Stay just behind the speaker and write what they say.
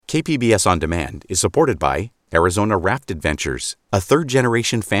KPBS On Demand is supported by Arizona Raft Adventures, a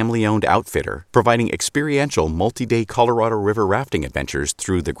third-generation family-owned outfitter providing experiential multi-day Colorado River rafting adventures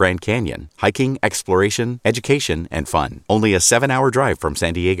through the Grand Canyon. Hiking, exploration, education, and fun. Only a 7-hour drive from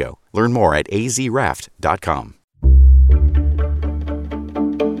San Diego. Learn more at azraft.com.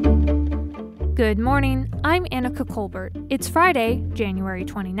 Good morning, I'm Annika Colbert. It's Friday, January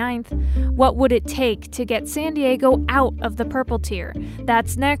 29th. What would it take to get San Diego out of the purple tier?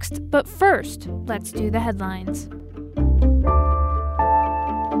 That's next, but first, let's do the headlines.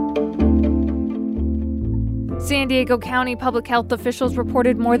 San Diego County public health officials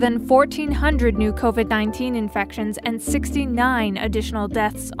reported more than 1,400 new COVID-19 infections and 69 additional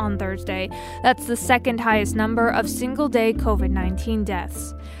deaths on Thursday. That's the second highest number of single-day COVID-19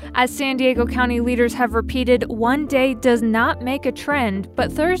 deaths. As San Diego County leaders have repeated, one day does not make a trend, but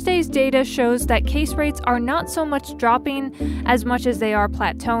Thursday's data shows that case rates are not so much dropping as much as they are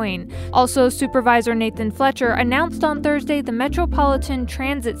plateauing. Also, Supervisor Nathan Fletcher announced on Thursday the Metropolitan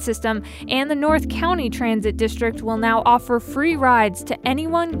Transit System and the North County Transit District will now offer free rides to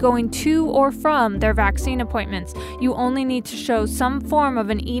anyone going to or from their vaccine appointments. You only need to show some form of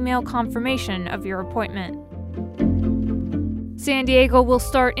an email confirmation of your appointment. San Diego will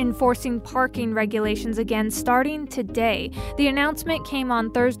start enforcing parking regulations again starting today. The announcement came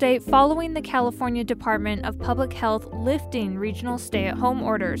on Thursday following the California Department of Public Health lifting regional stay-at-home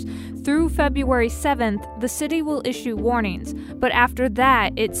orders. Through February 7th, the city will issue warnings, but after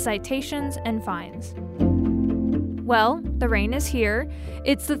that, it's citations and fines. Well, the rain is here.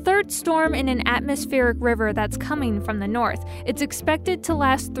 It's the third storm in an atmospheric river that's coming from the north. It's expected to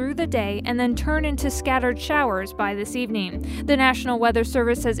last through the day and then turn into scattered showers by this evening. The National Weather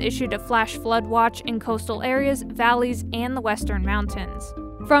Service has issued a flash flood watch in coastal areas, valleys, and the western mountains.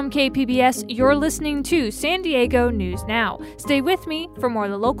 From KPBS, you're listening to San Diego News Now. Stay with me for more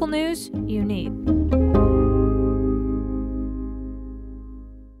of the local news you need.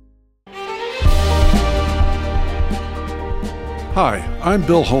 Hi, I'm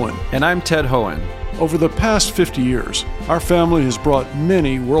Bill Hohen. And I'm Ted Hohen. Over the past 50 years, our family has brought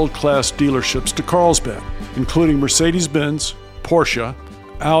many world-class dealerships to Carlsbad, including Mercedes-Benz, Porsche,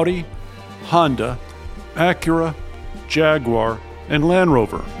 Audi, Honda, Acura, Jaguar, and Land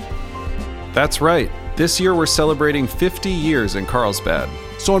Rover. That's right. This year we're celebrating 50 years in Carlsbad.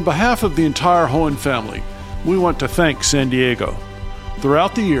 So on behalf of the entire Hohen family, we want to thank San Diego.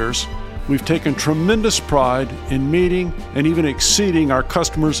 Throughout the years, we've taken tremendous pride in meeting and even exceeding our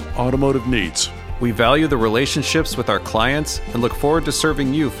customers' automotive needs. We value the relationships with our clients and look forward to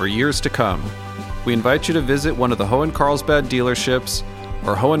serving you for years to come. We invite you to visit one of the Hohen Carlsbad dealerships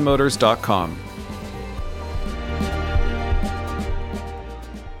or hohenmotors.com.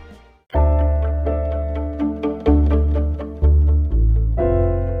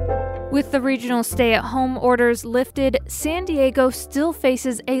 With the regional stay-at-home orders lifted, San Diego still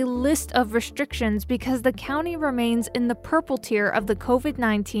faces a list of restrictions because the county remains in the purple tier of the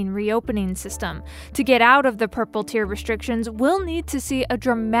COVID-19 reopening system. To get out of the purple tier restrictions, we'll need to see a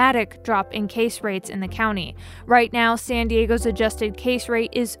dramatic drop in case rates in the county. Right now, San Diego's adjusted case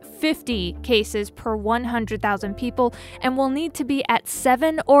rate is 50 cases per 100,000 people and will need to be at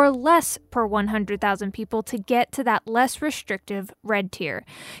 7 or less per 100,000 people to get to that less restrictive red tier.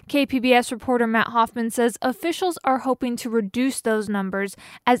 KPBS reporter Matt Hoffman says officials are hoping to reduce those numbers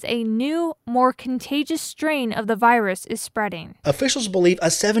as a new, more contagious strain of the virus is spreading. Officials believe a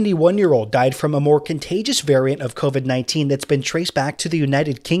 71-year-old died from a more contagious variant of COVID-19 that's been traced back to the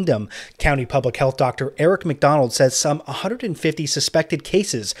United Kingdom. County Public Health Dr. Eric McDonald says some 150 suspected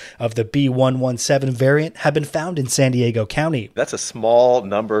cases of the B117 variant have been found in San Diego County. That's a small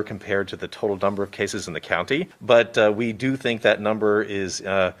number compared to the total number of cases in the county, but we do think that number is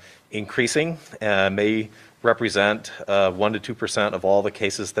increasing, may represent 1% to 2% of all the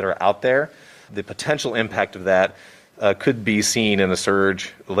cases that are out there. The potential impact of that could be seen in a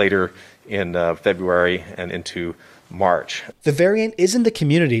surge later in February and into March. The variant is in the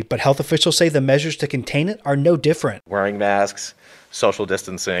community, but health officials say the measures to contain it are no different. Wearing masks, social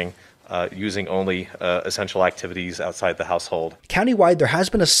distancing, using only essential activities outside the household. Countywide, there has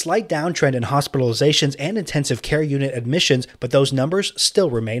been a slight downtrend in hospitalizations and intensive care unit admissions, but those numbers still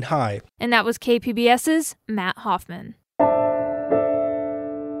remain high. And that was KPBS's Matt Hoffman.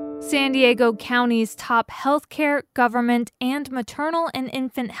 San Diego County's top healthcare, government, and maternal and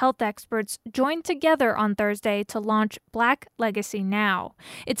infant health experts joined together on Thursday to launch Black Legacy Now.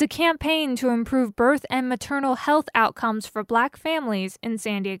 It's a campaign to improve birth and maternal health outcomes for Black families in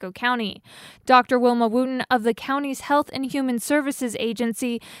San Diego County. Dr. Wilma Wooten of the county's Health and Human Services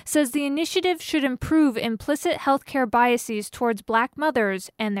Agency says the initiative should improve implicit healthcare biases towards Black mothers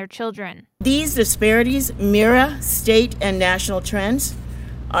and their children. These disparities mirror state and national trends,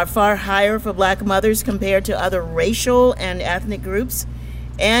 are far higher for Black mothers compared to other racial and ethnic groups,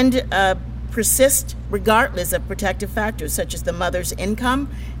 and persist regardless of protective factors such as the mother's income,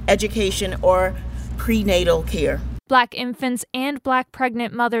 education, or prenatal care. Black infants and Black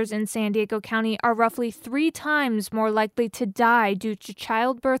pregnant mothers in San Diego County are roughly 3 times more likely to die due to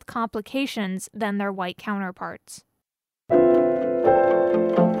childbirth complications than their white counterparts.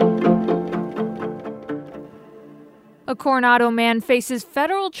 A Coronado man faces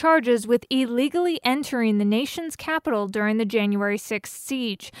federal charges with illegally entering the nation's capital during the January 6th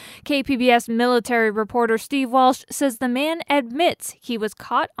siege. KPBS military reporter Steve Walsh says the man admits he was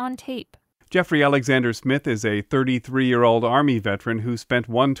caught on tape. Jeffrey Alexander Smith is a 33-year-old Army veteran who spent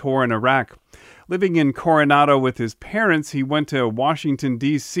one tour in Iraq. Living in Coronado with his parents, he went to Washington,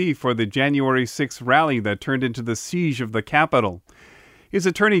 D.C. for the January 6th rally that turned into the siege of the Capitol. His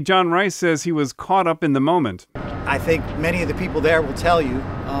attorney, John Rice, says he was caught up in the moment. I think many of the people there will tell you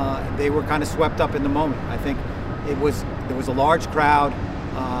they were kind of swept up in the moment. I think there was a large crowd,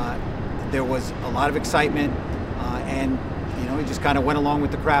 there was a lot of excitement, and he just kind of went along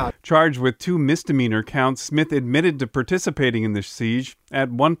with the crowd. Charged with 2 misdemeanor counts, Smith admitted to participating in the siege, at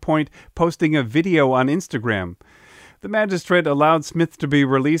one point posting a video on Instagram. The magistrate allowed Smith to be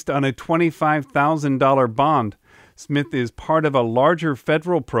released on a $25,000 bond. Smith is part of a larger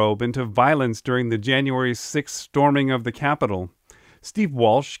federal probe into violence during the January 6th storming of the Capitol. Steve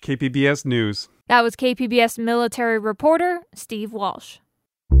Walsh, KPBS News. That was KPBS military reporter Steve Walsh.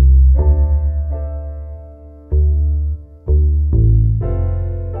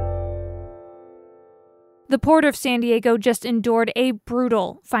 The Port of San Diego just endured a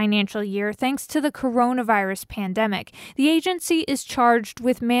brutal financial year thanks to the coronavirus pandemic. The agency is charged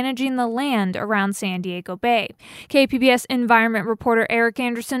with managing the land around San Diego Bay. KPBS environment reporter Eric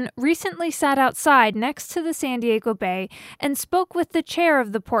Anderson recently sat outside next to the San Diego Bay and spoke with the chair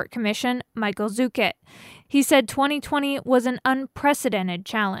of the Port Commission, Michael Zuckett. He said 2020 was an unprecedented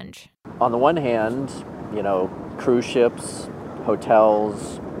challenge. On the one hand, cruise ships,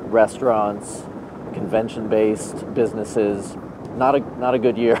 hotels, restaurants, convention-based businesses, not a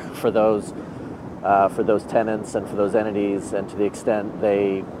good year for those tenants and for those entities, and to the extent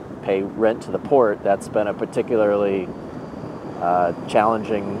they pay rent to the port, that's been a particularly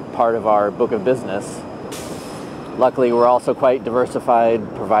challenging part of our book of business. Luckily, we're also quite diversified,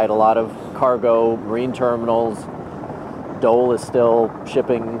 provide a lot of cargo, marine terminals. Dole is still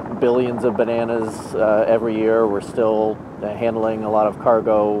shipping billions of bananas every year. We're still handling a lot of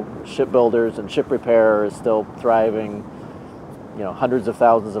cargo. Shipbuilders and ship repair is still thriving. Hundreds of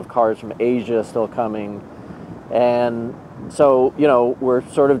thousands of cars from Asia still coming. And so, we're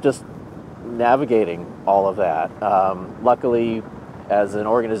sort of just navigating all of that. Luckily, as an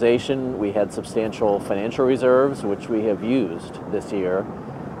organization, we had substantial financial reserves, which we have used this year.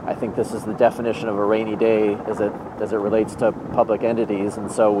 I think this is the definition of a rainy day as it relates to public entities,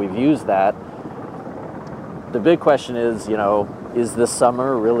 and so we've used that. The big question is, is this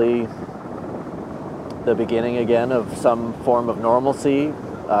summer really the beginning again of some form of normalcy?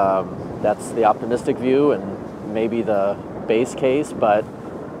 That's the optimistic view and maybe the base case, but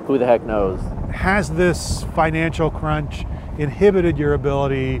who the heck knows? Has this financial crunch inhibited your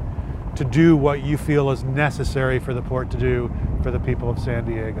ability to do what you feel is necessary for the port to do for the people of San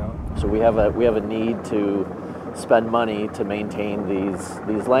Diego? So we have a need to spend money to maintain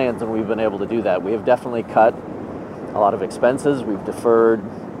these lands, and we've been able to do that. We have definitely cut a lot of expenses. We've deferred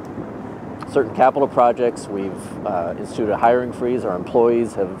certain capital projects. We've instituted a hiring freeze. Our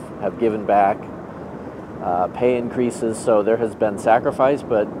employees have given back pay increases. So there has been sacrifice,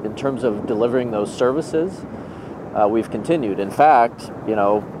 but in terms of delivering those services, we've continued. In fact,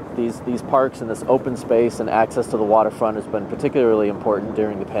 these parks and this open space and access to the waterfront has been particularly important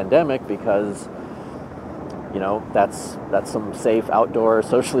during the pandemic because, that's some safe outdoor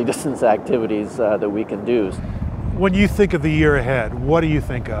socially distanced activities that we can do. When you think of the year ahead, what do you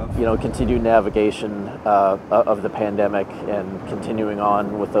think of? Continued navigation of the pandemic and continuing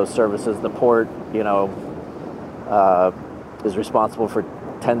on with those services. The port, is responsible for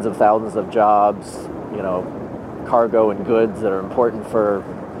tens of thousands of jobs, cargo and goods that are important for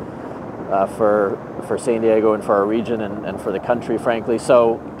for San Diego and for our region and for the country, frankly.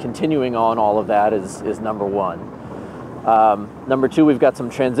 So continuing on all of that is number one. Number two, we've got some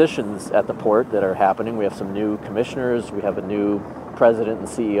transitions at the port that are happening. We have some new commissioners. We have a new president and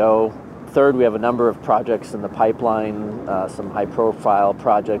CEO. Third, we have a number of projects in the pipeline, some high-profile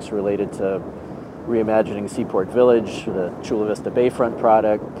projects related to reimagining Seaport Village, the Chula Vista Bayfront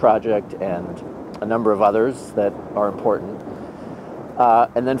project, and a number of others that are important.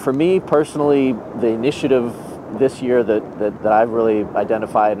 And then for me personally, the initiative this year that I've really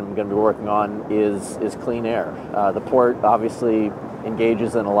identified and I'm going to be working on is clean air. The port obviously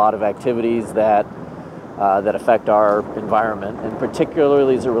engages in a lot of activities that affect our environment, and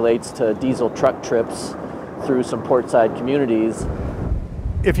particularly as it relates to diesel truck trips through some portside communities.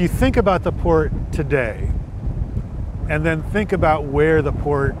 If you think about the port today, and then think about where the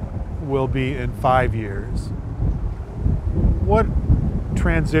port will be in 5 years, what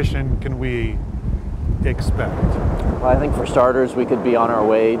transition can we expect? Well, I think for starters, we could be on our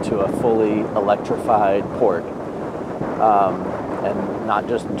way to a fully electrified port. And not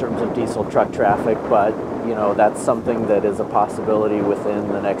just in terms of diesel truck traffic, but that's something that is a possibility within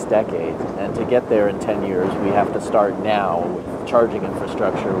the next decade. And to get there in 10 years, we have to start now with charging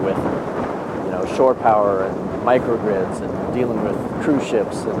infrastructure, with shore power and microgrids, and dealing with cruise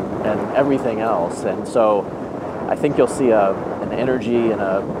ships and everything else. And so I think you'll see an energy and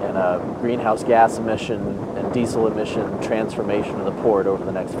a greenhouse gas emission and diesel emission transformation of the port over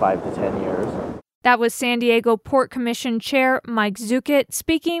the next 5 to 10 years. That was San Diego Port Commission Chair Mike Zuchat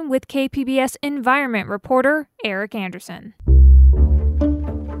speaking with KPBS environment reporter Eric Anderson.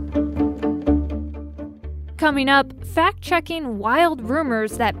 Coming up, fact-checking wild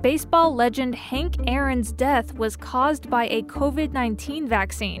rumors that baseball legend Hank Aaron's death was caused by a COVID-19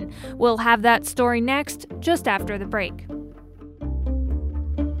 vaccine. We'll have that story next, just after the break.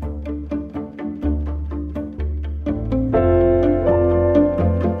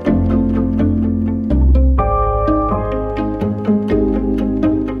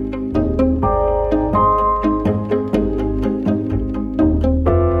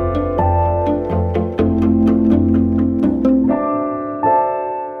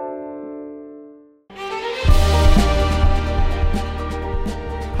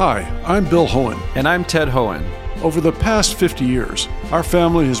 Hi, I'm Bill Hohen. And I'm Ted Hohen. Over the past 50 years, our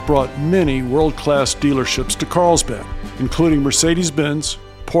family has brought many world-class dealerships to Carlsbad, including Mercedes-Benz,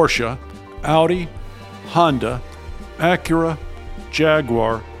 Porsche, Audi, Honda, Acura,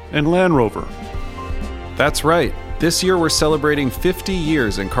 Jaguar, and Land Rover. That's right. This year we're celebrating 50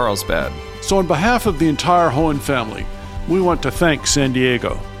 years in Carlsbad. So on behalf of the entire Hohen family, we want to thank San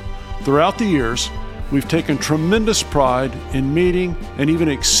Diego. Throughout the years, we've taken tremendous pride in meeting and even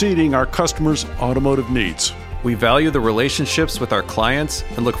exceeding our customers' automotive needs. We value the relationships with our clients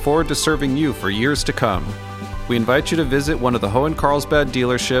and look forward to serving you for years to come. We invite you to visit one of the Hohen Carlsbad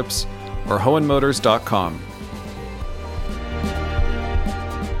dealerships or hohenmotors.com.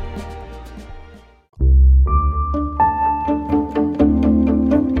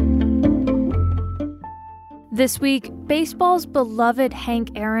 This week, baseball's beloved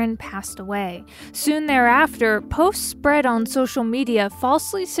Hank Aaron passed away. Soon thereafter, posts spread on social media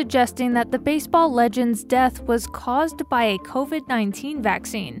falsely suggesting that the baseball legend's death was caused by a COVID-19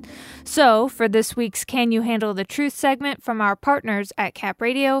 vaccine. So, for this week's Can You Handle the Truth segment from our partners at Cap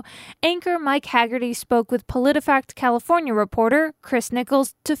Radio, anchor Mike Haggerty spoke with PolitiFact California reporter Chris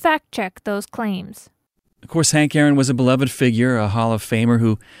Nichols to fact-check those claims. Of course, Hank Aaron was a beloved figure, a Hall of Famer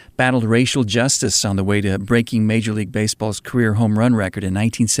who battled racial justice on the way to breaking Major League Baseball's career home run record in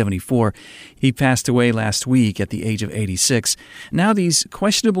 1974. He passed away last week at the age of 86. Now these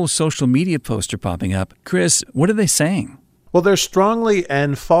questionable social media posts are popping up. Chris, what are they saying? Well, they're strongly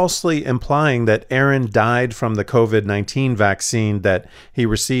and falsely implying that Aaron died from the COVID-19 vaccine that he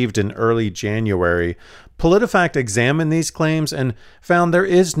received in early January. PolitiFact examined these claims and found there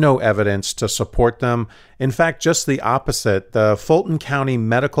is no evidence to support them. In fact, just the opposite. The Fulton County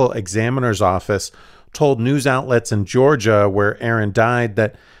Medical Examiner's Office told news outlets in Georgia, where Aaron died,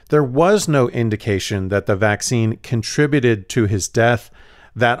 that there was no indication that the vaccine contributed to his death.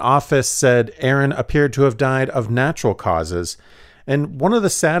 That office said Aaron appeared to have died of natural causes. And one of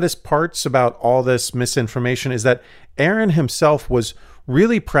the saddest parts about all this misinformation is that Aaron himself was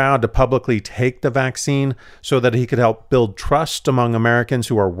really proud to publicly take the vaccine so that he could help build trust among Americans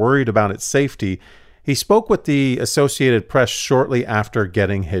who are worried about its safety. He spoke with the Associated Press shortly after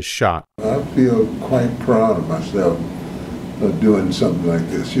getting his shot. I feel quite proud of myself of doing something like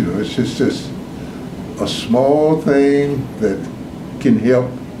this. It's just a small thing that can help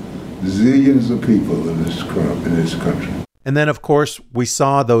zillions of people in this country. And then, of course, we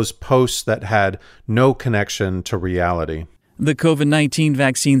saw those posts that had no connection to reality. The COVID-19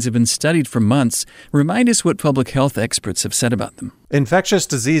 vaccines have been studied for months. Remind us what public health experts have said about them. Infectious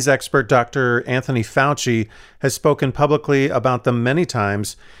disease expert Dr. Anthony Fauci has spoken publicly about them many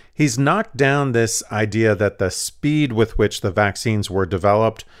times. He's knocked down this idea that the speed with which the vaccines were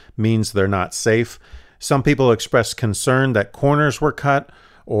developed means they're not safe. Some people expressed concern that corners were cut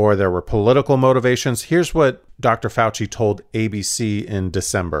or there were political motivations. Here's what Dr. Fauci told ABC in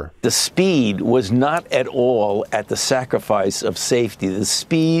December. The speed was not at all at the sacrifice of safety. The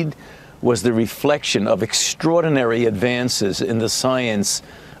speed was the reflection of extraordinary advances in the science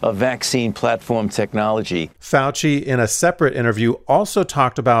of vaccine platform technology. Fauci, in a separate interview, also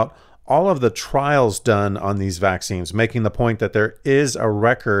talked about all of the trials done on these vaccines, making the point that there is a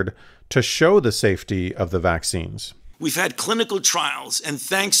record to show the safety of the vaccines. We've had clinical trials, and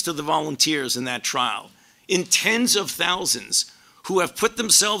thanks to the volunteers in that trial, in tens of thousands who have put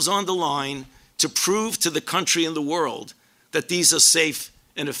themselves on the line to prove to the country and the world that these are safe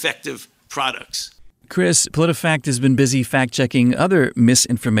and effective products. Chris, PolitiFact has been busy fact-checking other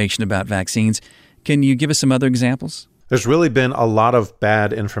misinformation about vaccines. Can you give us some other examples? There's really been a lot of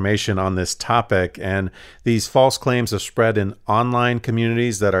bad information on this topic, and these false claims have spread in online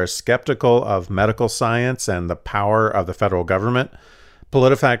communities that are skeptical of medical science and the power of the federal government.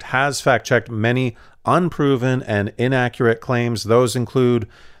 PolitiFact has fact-checked many unproven and inaccurate claims. Those include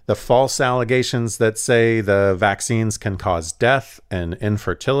the false allegations that say the vaccines can cause death and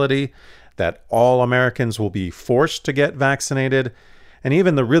infertility, that all Americans will be forced to get vaccinated, and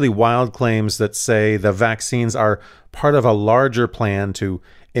even the really wild claims that say the vaccines are part of a larger plan to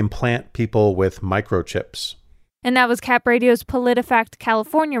implant people with microchips. And that was Cap Radio's PolitiFact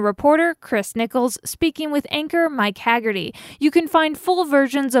California reporter, Chris Nichols, speaking with anchor Mike Haggerty. You can find full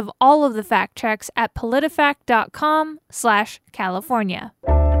versions of all of the fact checks at politifact.com/California.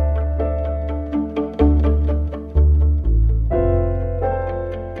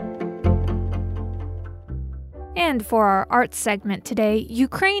 And for our arts segment today,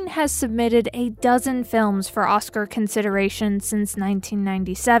 Ukraine has submitted a dozen films for Oscar consideration since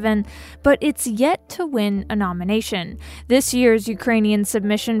 1997, but it's yet to win a nomination. This year's Ukrainian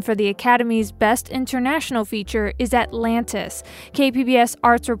submission for the Academy's Best International Feature is Atlantis. KPBS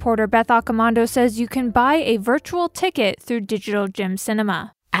arts reporter Beth Accomando says you can buy a virtual ticket through Digital Gem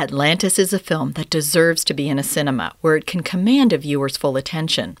Cinema. Atlantis is a film that deserves to be in a cinema where it can command a viewer's full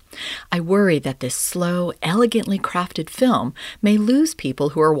attention. I worry that this slow, elegantly crafted film may lose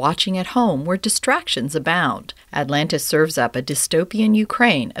people who are watching at home where distractions abound. Atlantis serves up a dystopian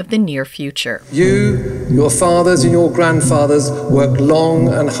Ukraine of the near future. You, your fathers and your grandfathers worked long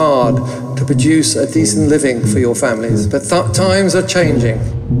and hard to produce a decent living for your families, but times are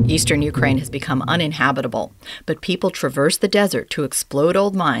changing. Eastern Ukraine has become uninhabitable, but people traverse the desert to explode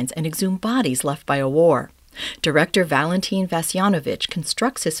old mines and exhume bodies left by a war. Director Valentin Vasyanovich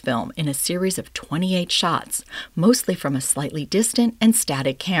constructs his film in a series of 28 shots, mostly from a slightly distant and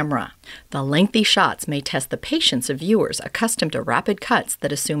static camera. The lengthy shots may test the patience of viewers accustomed to rapid cuts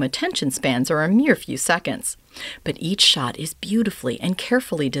that assume attention spans are a mere few seconds. But each shot is beautifully and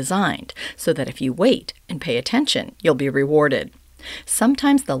carefully designed so that if you wait and pay attention, you'll be rewarded.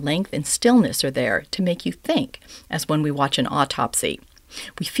 Sometimes the length and stillness are there to make you think, as when we watch an autopsy.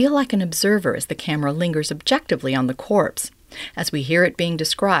 We feel like an observer as the camera lingers objectively on the corpse. As we hear it being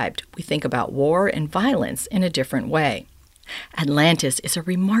described, we think about war and violence in a different way. Atlantis is a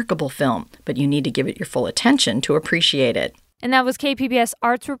remarkable film, but you need to give it your full attention to appreciate it. And that was KPBS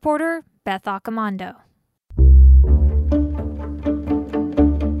arts reporter Beth Accomando.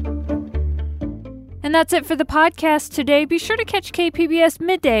 And that's it for the podcast today. Be sure to catch KPBS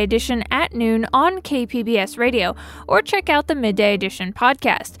Midday Edition at noon on KPBS Radio, or check out the Midday Edition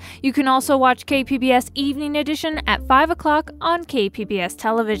podcast. You can also watch KPBS Evening Edition at 5 o'clock on KPBS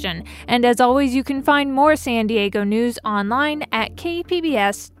Television. And as always, you can find more San Diego news online at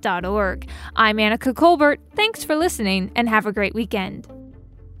kpbs.org. I'm Annika Colbert. Thanks for listening, and have a great weekend.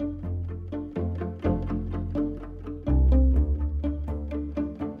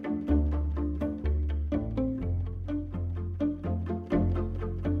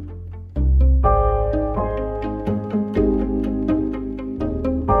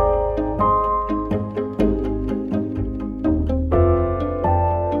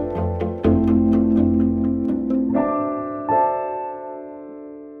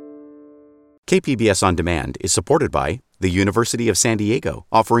 KPBS On Demand is supported by the University of San Diego,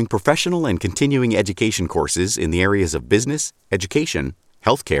 offering professional and continuing education courses in the areas of business, education,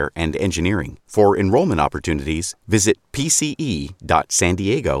 healthcare, and engineering. For enrollment opportunities, visit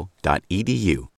pce.sandiego.edu.